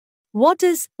What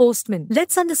is Postman?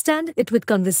 Let's understand it with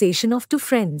conversation of two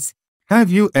friends.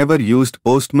 Have you ever used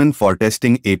Postman for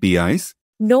testing APIs?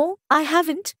 No, I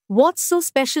haven't. What's so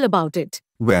special about it?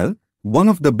 Well, one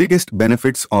of the biggest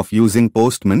benefits of using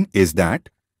Postman is that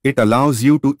it allows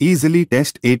you to easily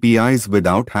test APIs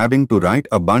without having to write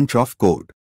a bunch of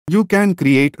code. You can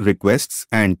create requests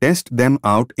and test them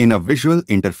out in a visual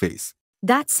interface.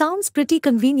 That sounds pretty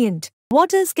convenient.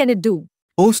 What else can it do?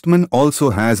 Postman also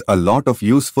has a lot of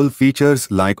useful features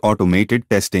like automated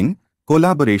testing,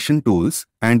 collaboration tools,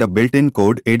 and a built-in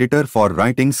code editor for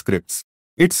writing scripts.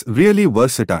 It's really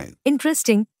versatile.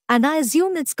 Interesting. And I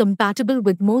assume it's compatible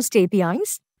with most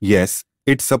APIs? Yes,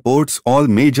 it supports all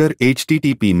major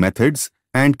HTTP methods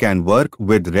and can work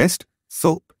with REST,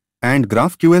 SOAP, and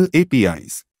GraphQL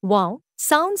APIs. Wow,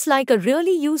 sounds like a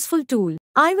really useful tool.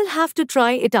 I will have to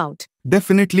try it out.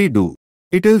 Definitely do.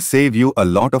 It'll save you a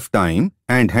lot of time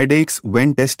and headaches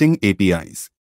when testing APIs.